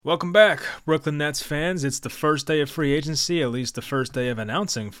Welcome back, Brooklyn Nets fans. It's the first day of free agency, at least the first day of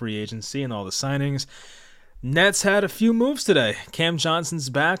announcing free agency and all the signings. Nets had a few moves today. Cam Johnson's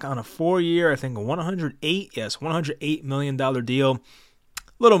back on a 4-year, I think $108 million deal. A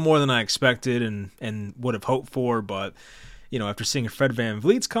little more than I expected and would have hoped for, but after seeing Fred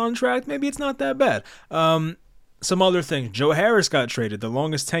VanVleet's contract, maybe it's not that bad. Some other things. Joe Harris got traded, the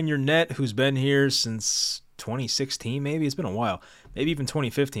longest tenure Net who's been here since 2016, maybe. It's been a while. Maybe even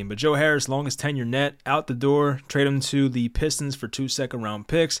 2015. But Joe Harris, longest tenure Net, out the door. Trade him to the Pistons for 2 second-round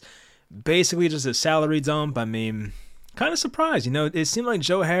picks. Basically just a salary dump. I mean, kind of surprised. It seemed like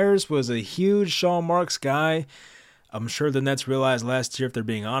Joe Harris was a huge Sean Marks guy. I'm sure the Nets realized last year, if they're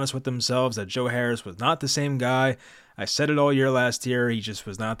being honest with themselves, that Joe Harris was not the same guy. I said it all year last year. He just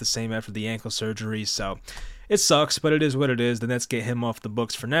was not the same after the ankle surgery. So it sucks, but it is what it is. The Nets get him off the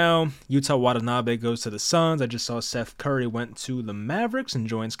books for now. Yuta Watanabe goes to the Suns. I just saw Seth Curry went to the Mavericks and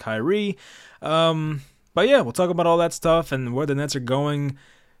joins Kyrie. But yeah, we'll talk about all that stuff and where the Nets are going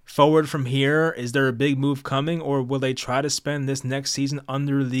forward from here. Is there a big move coming, or will they try to spend this next season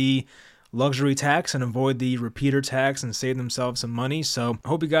under the luxury tax and avoid the repeater tax and save themselves some money? So I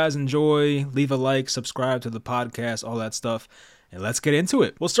hope you guys enjoy. Leave a like, subscribe to the podcast, all that stuff. And let's get into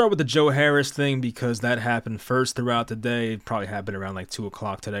it. We'll start with the Joe Harris thing because that happened first throughout the day. It probably happened around like 2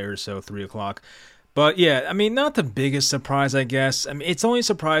 o'clock today or so, 3 o'clock. But yeah, I mean, not the biggest surprise, I guess. I mean, it's only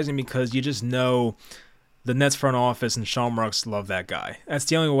surprising because you just know the Nets front office and Sean Marks love that guy. That's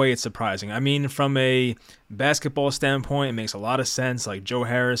the only way it's surprising. I mean, from a basketball standpoint, it makes a lot of sense. Like, Joe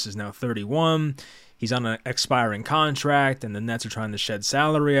Harris is now 31. He's on an expiring contract, and the Nets are trying to shed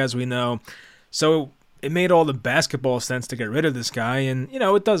salary, as we know. So it made all the basketball sense to get rid of this guy, and,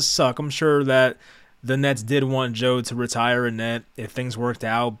 it does suck. I'm sure that the Nets did want Joe to retire in Net if things worked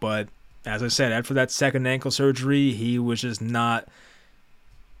out, but as I said, after that second ankle surgery, he was just not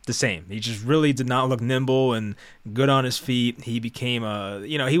the same. He just really did not look nimble and good on his feet. He became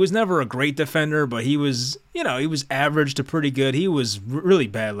he was never a great defender, but he was average to pretty good. He was really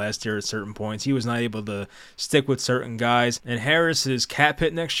bad last year at certain points. He was not able to stick with certain guys. And Harris's cap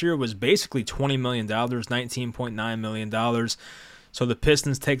hit next year was basically $20 million, $19.9 million. So the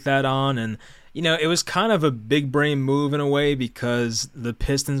Pistons take that on, and it was kind of a big brain move in a way because the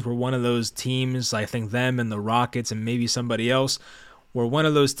Pistons were one of those teams, I think them and the Rockets and maybe somebody else, were one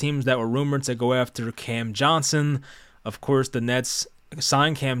of those teams that were rumored to go after Cam Johnson. Of course, the Nets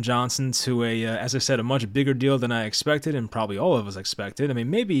signed Cam Johnson to as I said, a much bigger deal than I expected and probably all of us expected. I mean,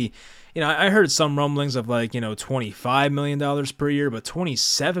 maybe, I heard some rumblings of $25 million per year, but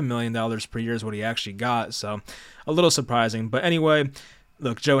 $27 million per year is what he actually got. So a little surprising. But anyway,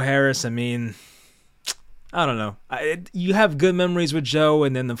 look, Joe Harris, I mean, I don't know. You have good memories with Joe,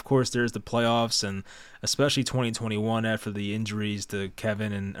 and then, of course, there's the playoffs, and especially 2021 after the injuries to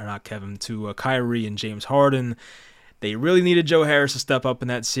Kyrie and James Harden. They really needed Joe Harris to step up in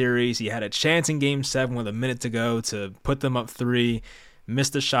that series. He had a chance in Game 7 with a minute to go to put them up 3.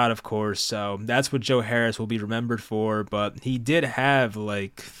 Missed the shot, of course, so that's what Joe Harris will be remembered for, but he did have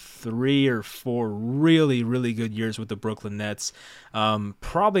 3 or 4 really, really good years with the Brooklyn Nets.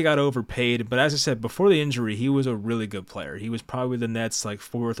 Probably got overpaid, but as I said, before the injury, he was a really good player. He was probably the Nets'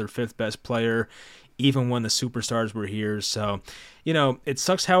 4th or 5th best player, even when the superstars were here. So, it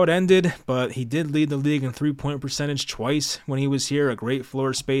sucks how it ended, but he did lead the league in three-point percentage twice when he was here, a great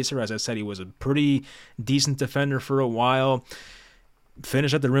floor spacer. As I said, he was a pretty decent defender for a while.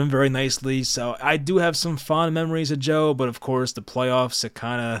 Finished at the rim very nicely. So I do have some fond memories of Joe, but of course the playoffs, it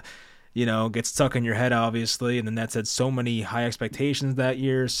kind of, gets stuck in your head, obviously. And the Nets had so many high expectations that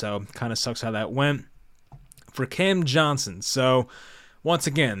year, so kind of sucks how that went. For Cam Johnson, so once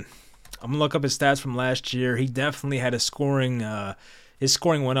again, I'm going to look up his stats from last year. He definitely had his scoring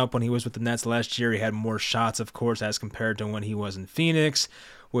went up when he was with the Nets last year. He had more shots, of course, as compared to when he was in Phoenix.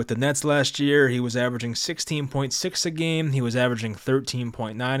 With the Nets last year, he was averaging 16.6 a game. He was averaging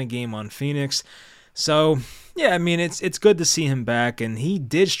 13.9 a game on Phoenix. So, yeah, I mean, it's good to see him back, and he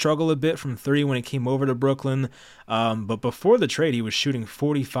did struggle a bit from 3 when he came over to Brooklyn, but before the trade, he was shooting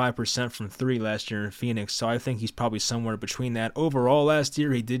 45% from 3 last year in Phoenix, so I think he's probably somewhere between that. Overall, last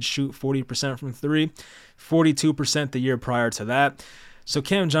year, he did shoot 40% from 3, 42% the year prior to that. So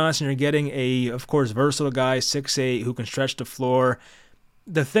Cam Johnson, you're getting of course, versatile guy, 6'8", who can stretch the floor.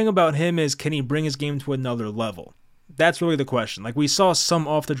 The thing about him is, can he bring his game to another level? That's really the question. We saw some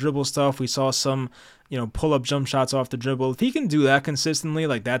off-the-dribble stuff. We saw some, pull-up jump shots off the dribble. If he can do that consistently,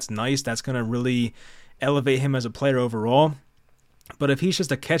 that's nice. That's going to really elevate him as a player overall. But if he's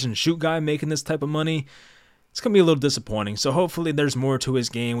just a catch-and-shoot guy making this type of money, it's going to be a little disappointing. So hopefully there's more to his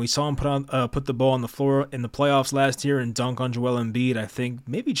game. We saw him put the ball on the floor in the playoffs last year and dunk on Joel Embiid, I think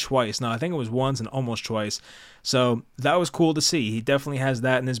maybe twice. No, I think it was once and almost twice. So that was cool to see. He definitely has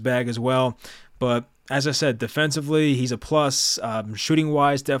that in his bag as well. But as I said, defensively, he's a plus.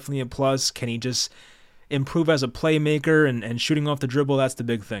 Shooting-wise, definitely a plus. Can he just improve as a playmaker and shooting off the dribble? That's the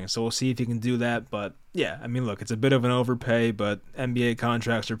big thing. So we'll see if he can do that. But yeah, I mean, look, it's a bit of an overpay, but NBA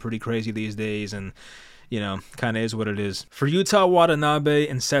contracts are pretty crazy these days, and kind of is what it is. For Yuta Watanabe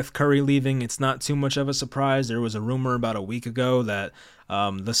and Seth Curry leaving, it's not too much of a surprise. There was a rumor about a week ago that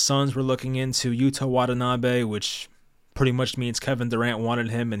the Suns were looking into Yuta Watanabe, which pretty much means Kevin Durant wanted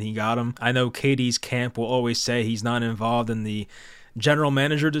him and he got him. I know KD's camp will always say he's not involved in the general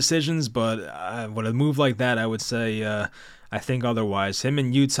manager decisions, but with a move like that, I would say I think otherwise. Him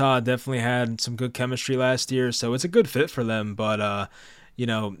and Utah definitely had some good chemistry last year, so it's a good fit for them, but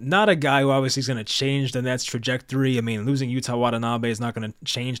not a guy who obviously is going to change the Nets' trajectory. I mean, losing Yuta Watanabe is not going to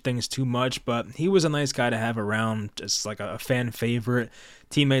change things too much, but he was a nice guy to have around, just like a fan favorite.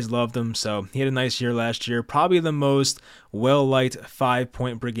 Teammates loved him, so he had a nice year last year. Probably the most well-liked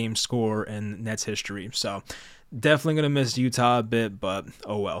 5-point per game scorer in Nets history. So definitely going to miss Utah a bit, but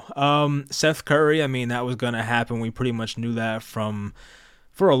oh well. Seth Curry, I mean, that was going to happen. We pretty much knew that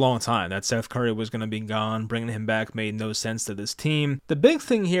for a long time, that Seth Curry was going to be gone. Bringing him back made no sense to this team. The big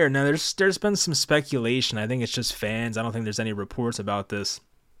thing here, now there's been some speculation, I think it's just fans, I don't think there's any reports about this,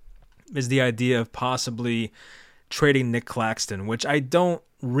 is the idea of possibly trading Nick Claxton, which I don't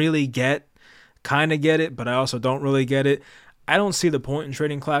really get. Kind of get it, but I also don't really get it. I don't see the point in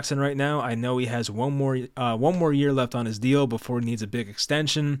trading Claxton right now. I know he has one more year left on his deal before he needs a big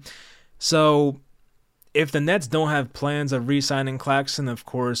extension. So if the Nets don't have plans of re-signing Claxton, of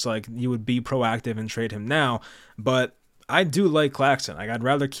course, you would be proactive and trade him now. But I do like Claxton. I'd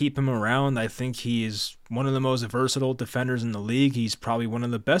rather keep him around. I think he is one of the most versatile defenders in the league. He's probably one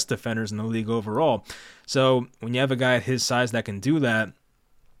of the best defenders in the league overall. So when you have a guy at his size that can do that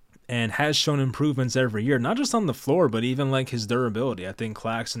and has shown improvements every year, not just on the floor, but even his durability, I think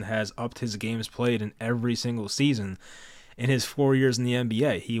Claxton has upped his games played in every single season. In his 4 years in the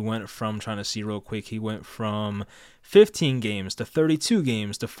NBA, he went from, trying to see real quick, he went from 15 games to 32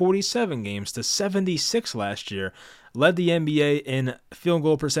 games to 47 games to 76 last year. Led the NBA in field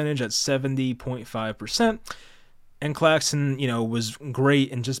goal percentage at 70.5%. And Claxton, was great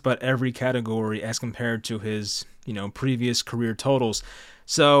in just about every category as compared to his, previous career totals.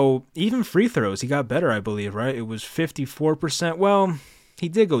 So even free throws, he got better, I believe, right? It was 54%. Well, he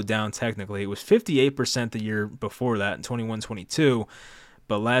did go down technically. It was 58% the year before that in 21-22,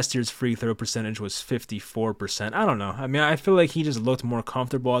 but last year's free throw percentage was 54%. I don't know. I mean, I feel like he just looked more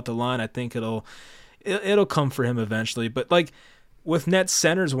comfortable at the line. I think it'll come for him eventually. But with Nets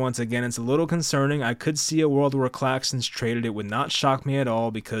centers, once again, it's a little concerning. I could see a world where Claxton's traded. It would not shock me at all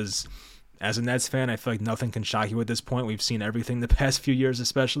because as a Nets fan, I feel like nothing can shock you at this point. We've seen everything the past few years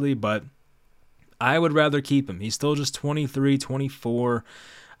especially, but I would rather keep him. He's still just 23, 24.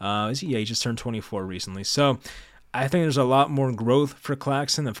 He just turned 24 recently. So I think there's a lot more growth for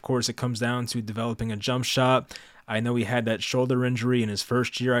Claxton. Of course, it comes down to developing a jump shot. I know he had that shoulder injury in his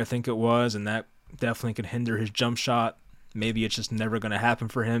first year, I think it was, and that definitely could hinder his jump shot. Maybe it's just never going to happen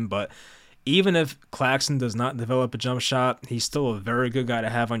for him, but even if Claxton does not develop a jump shot, he's still a very good guy to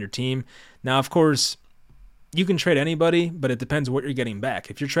have on your team. Now, of course, you can trade anybody, but it depends what you're getting back.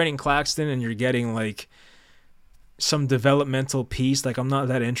 If you're trading Claxton and you're getting some developmental piece, I'm not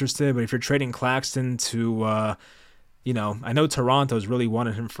that interested. But if you're trading Claxton to, I know Toronto's really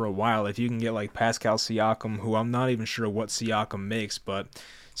wanted him for a while. If you can get Pascal Siakam, who I'm not even sure what Siakam makes, but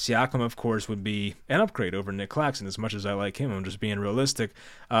Siakam, of course, would be an upgrade over Nick Claxton. As much as I like him, I'm just being realistic.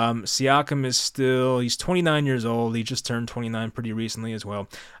 Siakam he's 29 years old. He just turned 29 pretty recently as well.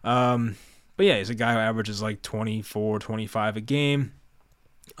 But yeah, he's a guy who averages 24, 25 a game.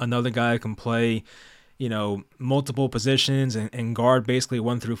 Another guy who can play, multiple positions and guard basically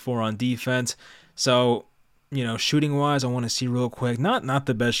 1 through 4 on defense. So, shooting wise, I want to see real quick. Not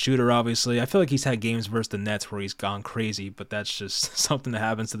the best shooter, obviously. I feel like he's had games versus the Nets where he's gone crazy, but that's just something that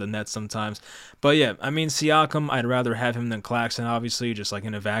happens to the Nets sometimes. But yeah, I mean, Siakam, I'd rather have him than Claxton, obviously, just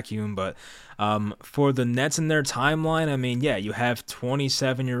in a vacuum. But for the Nets in their timeline, I mean, yeah, you have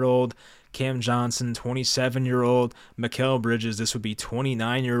 27-year-old Cam Johnson, 27-year-old Mikal Bridges. This would be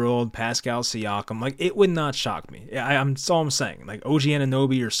 29-year-old Pascal Siakam. It would not shock me. That's all I'm saying. OG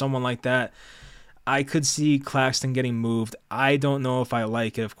Anunoby or someone like that. I could see Claxton getting moved. I don't know if I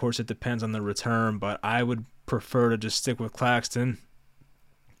like it. Of course, it depends on the return, but I would prefer to just stick with Claxton,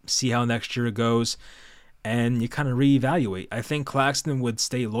 see how next year goes, and you kind of reevaluate. I think Claxton would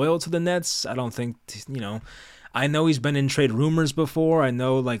stay loyal to the Nets. I don't think, I know he's been in trade rumors before. I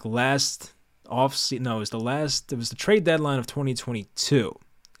know like last offseason, no, it was the trade deadline of 2022.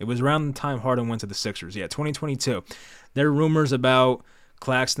 It was around the time Harden went to the Sixers. Yeah, 2022. There are rumors about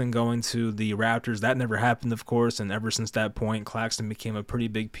Claxton going to the Raptors. That never happened, of course, and ever since that point, Claxton became a pretty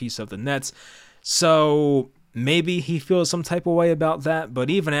big piece of the Nets. So maybe he feels some type of way about that, but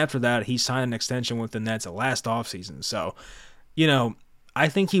even after that, he signed an extension with the Nets last offseason. So, I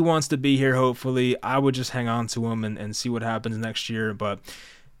think he wants to be here, hopefully. I would just hang on to him and see what happens next year. But,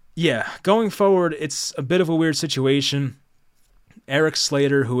 yeah, going forward, it's a bit of a weird situation. Eric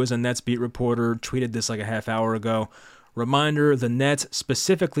Slater, who is a Nets beat reporter, tweeted this like a half hour ago. Reminder, the Nets,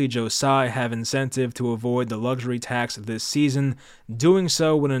 specifically Joe Tsai, have incentive to avoid the luxury tax this season. Doing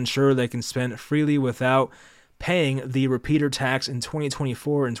so would ensure they can spend freely without paying the repeater tax in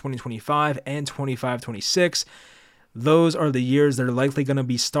 2024 and 2025 and 25-26. Those are the years they're likely going to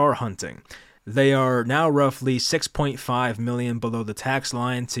be star hunting. They are now roughly $6.5 million below the tax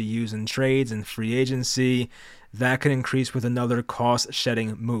line to use in trades and free agency. That could increase with another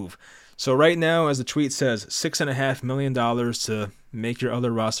cost-shedding move. So right now, as the tweet says, $6.5 million to make your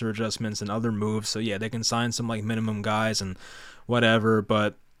other roster adjustments and other moves. So yeah, they can sign some like minimum guys and whatever.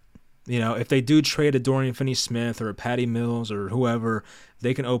 But if they do trade a Dorian Finney-Smith or a Patty Mills or whoever,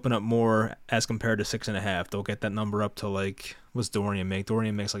 they can open up more as compared to 6.5. They'll get that number up to like, what's Dorian make?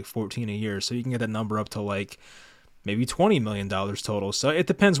 Dorian makes like 14 a year, so you can get that number up to like maybe $20 million total. So it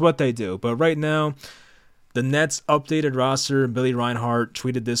depends what they do. But right now, the Nets updated roster, Billy Reinhart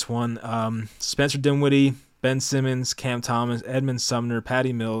tweeted this one. Spencer Dinwiddie, Ben Simmons, Cam Thomas, Edmund Sumner,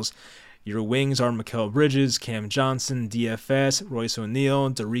 Patty Mills. Your wings are Mikal Bridges, Cam Johnson, DFS, Royce O'Neal,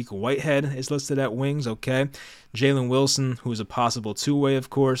 Dariq Whitehead is listed at wings, okay. Jalen Wilson, who's a possible two-way,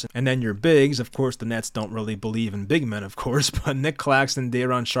 of course. And then your bigs, of course, the Nets don't really believe in big men, of course, but Nick Claxton,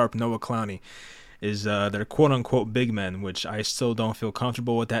 Day'Ron Sharpe, Noah Clowney is their quote-unquote big men, which I still don't feel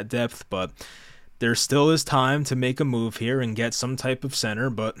comfortable with that depth, but there still is time to make a move here and get some type of center,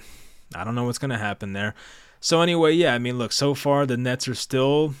 but I don't know what's going to happen there. So anyway, yeah, I mean, look, so far the Nets are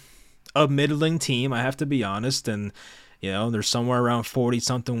still a middling team, I have to be honest, and, they're somewhere around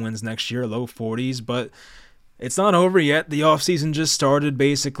 40-something wins next year, low 40s, but it's not over yet. The offseason just started,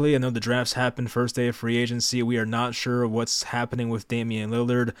 basically. I know the drafts happened first day of free agency. We are not sure what's happening with Damian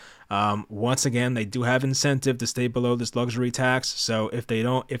Lillard. Once again, they do have incentive to stay below this luxury tax. So if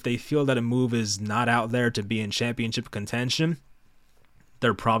they feel that a move is not out there to be in championship contention,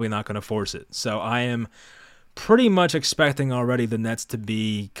 they're probably not going to force it. So I am pretty much expecting already the Nets to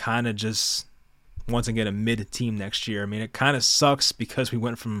be kind of just, once again, a mid-team next year. I mean, it kind of sucks because we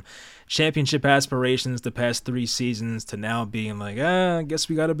went from championship aspirations the past 3 seasons to now being like, I guess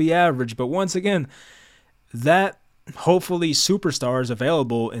we got to be average. But once again, that hopefully superstar is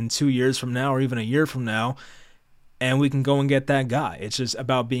available in 2 years from now or even a year from now, and we can go and get that guy. It's just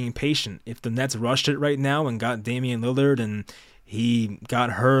about being patient. If the Nets rushed it right now and got Damian Lillard and he got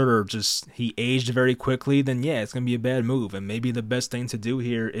hurt or just he aged very quickly, then yeah, it's going to be a bad move. And maybe the best thing to do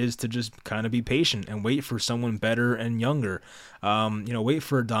here is to just kind of be patient and wait for someone better and younger. Wait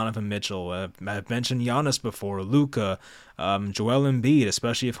for Donovan Mitchell. I've mentioned Giannis before, Luka, Joel Embiid,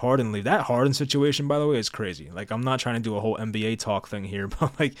 especially if Harden leaves. That Harden situation, by the way, is crazy. Like, I'm not trying to do a whole NBA talk thing here,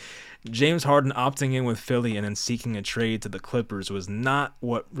 but like James Harden opting in with Philly and then seeking a trade to the Clippers was not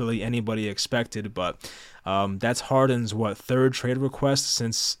what really anybody expected, but that's Harden's, third trade request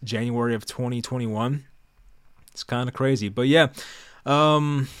since January of 2021. It's kind of crazy, but yeah.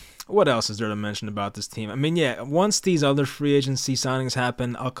 What else is there to mention about this team? I mean, yeah, once these other free agency signings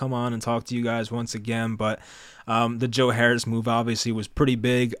happen, I'll come on and talk to you guys once again, but the Joe Harris move obviously was pretty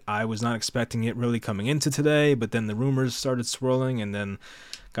big. I was not expecting it really coming into today, but then the rumors started swirling, and then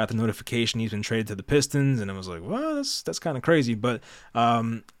got the notification he's been traded to the Pistons, and I was like, well, that's kind of crazy, but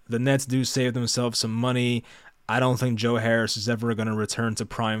the Nets do save themselves some money. I don't think Joe Harris is ever going to return to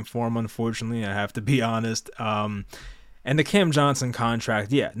prime form, unfortunately. I have to be honest. And the Cam Johnson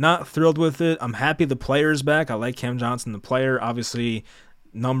contract, yeah, not thrilled with it. I'm happy the player's back. I like Cam Johnson, the player. Obviously,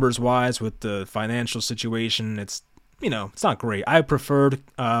 numbers-wise, with the financial situation, it's not great. I preferred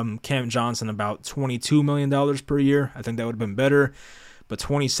Cam Johnson about $22 million per year. I think that would have been better. But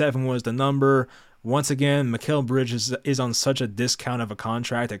 27 was the number. Once again, Mikal Bridges is on such a discount of a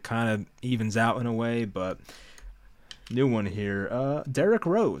contract, it kind of evens out in a way, but new one here. Derrick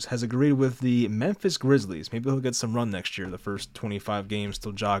Rose has agreed with the Memphis Grizzlies. Maybe he'll get some run next year, the first 25 games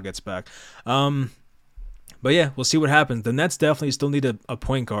till Ja gets back. But yeah, we'll see what happens. The Nets definitely still need a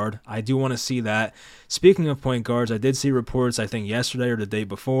point guard. I do want to see that. Speaking of point guards, I did see reports, I think yesterday or the day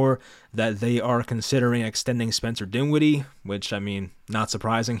before, that they are considering extending Spencer Dinwiddie, which, I mean, not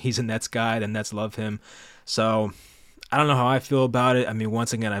surprising. He's a Nets guy. The Nets love him. So I don't know how I feel about it. I mean,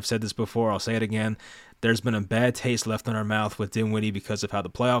 once again, I've said this before. I'll say it again. There's been a bad taste left in our mouth with Dinwiddie because of how the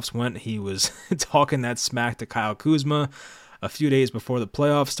playoffs went. He was talking that smack to Kyle Kuzma a few days before the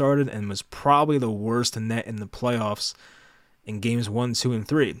playoffs started and was probably the worst net in the playoffs in games 1, 2, and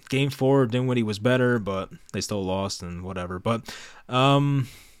 3. Game 4, Dinwiddie was better, but they still lost and whatever. But,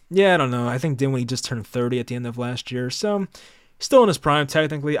 yeah, I don't know. I think Dinwiddie just turned 30 at the end of last year, so he's still in his prime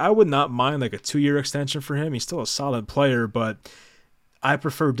technically. I would not mind like a 2-year extension for him. He's still a solid player, but I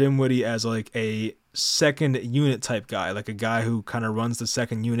prefer Dinwiddie as like a second unit type guy, like a guy who kind of runs the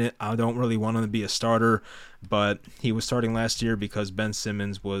second unit. I don't really want him to be a starter, but he was starting last year because Ben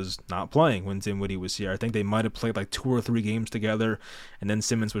Simmons was not playing when Dinwiddie was here. I think they might have played like 2 or 3 games together, and then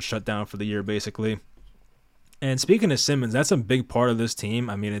Simmons was shut down for the year basically. And speaking of Simmons, that's a big part of this team.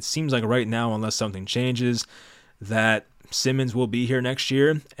 I mean, it seems like right now, unless something changes, that Simmons will be here next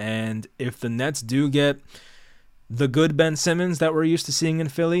year. And if the Nets do get the good Ben Simmons that we're used to seeing in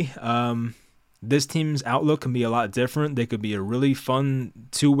Philly, this team's outlook can be a lot different. They could be a really fun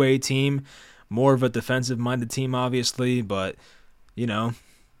two-way team, more of a defensive-minded team, obviously, but, you know,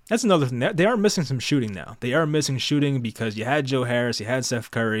 that's another thing. They are missing some shooting now. They are missing shooting because you had Joe Harris, you had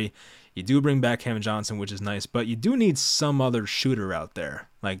Seth Curry, you do bring back Cam Johnson, which is nice, but you do need some other shooter out there.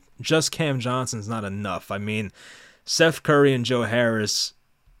 Like, just Cam Johnson's not enough. I mean, Seth Curry and Joe Harris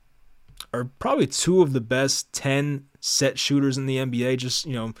are probably 2 of the best 10 set shooters in the NBA, just,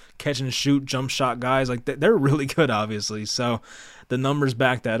 you know, catch and shoot, jump shot guys. Like, they're really good, obviously, so the numbers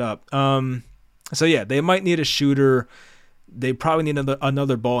back that up. So, yeah, they might need a shooter. They probably need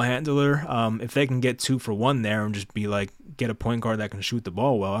another ball handler. If they can get 2 for 1 there and just be like, get a point guard that can shoot the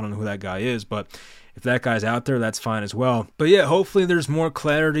ball well. I don't know who that guy is, but if that guy's out there, that's fine as well. But yeah, hopefully there's more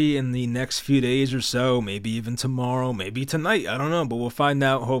clarity in the next few days or so, maybe even tomorrow, maybe tonight. I don't know, but we'll find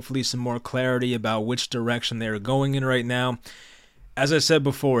out hopefully some more clarity about which direction they're going in right now. As I said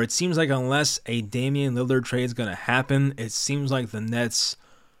before, it seems like unless a Damian Lillard trade is going to happen, it seems like the Nets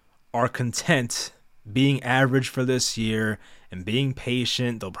are content being average for this year and being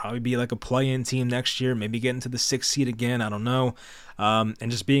patient. They'll probably be like a play-in team next year, maybe get into the 6th seed again, I don't know,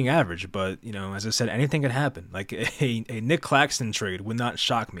 and just being average. But, you know, as I said, anything could happen. Like a Nick Claxton trade would not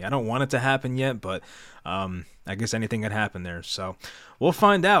shock me. I don't want it to happen yet, but I guess anything could happen there. So we'll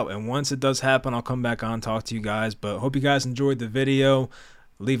find out, and once it does happen, I'll come back on and talk to you guys. But hope you guys enjoyed the video.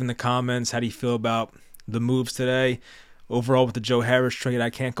 Leave in the comments, how do you feel about the moves today? Overall, with the Joe Harris trade, I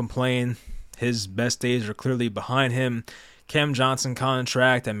can't complain. His best days are clearly behind him. Cam Johnson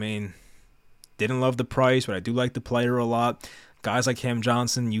contract, I mean, didn't love the price, but I do like the player a lot. Guys like Cam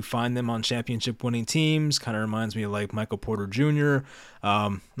Johnson, you find them on championship-winning teams. Kind of reminds me of like Michael Porter Jr.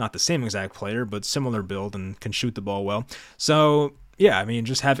 Not the same exact player, but similar build and can shoot the ball well. So, yeah, I mean,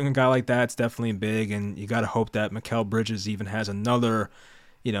 just having a guy like that's definitely big, and you got to hope that Mikal Bridges even has another,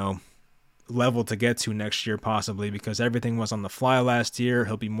 you know, level to get to next year possibly, because everything was on the fly last year.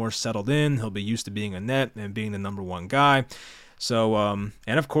 He'll be more settled in. He'll be used to being a net and being the number 1 guy. So, and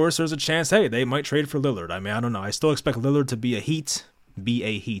of course, there's a chance, hey, they might trade for Lillard. I mean, I don't know. I still expect Lillard to be a Heat.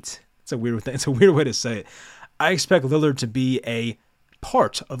 It's a weird thing. It's a weird way to say it. I expect Lillard to be a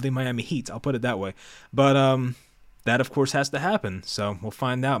part of the Miami Heat. I'll put it that way. But that, of course, has to happen. So we'll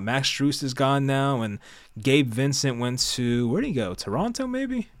find out. Max Strus is gone now, and Gabe Vincent went to, where'd he go? Toronto,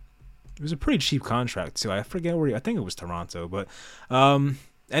 maybe? It was a pretty cheap contract, too. I forget where I think it was Toronto. But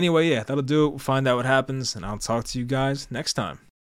anyway, yeah, that'll do it. We'll find out what happens, and I'll talk to you guys next time.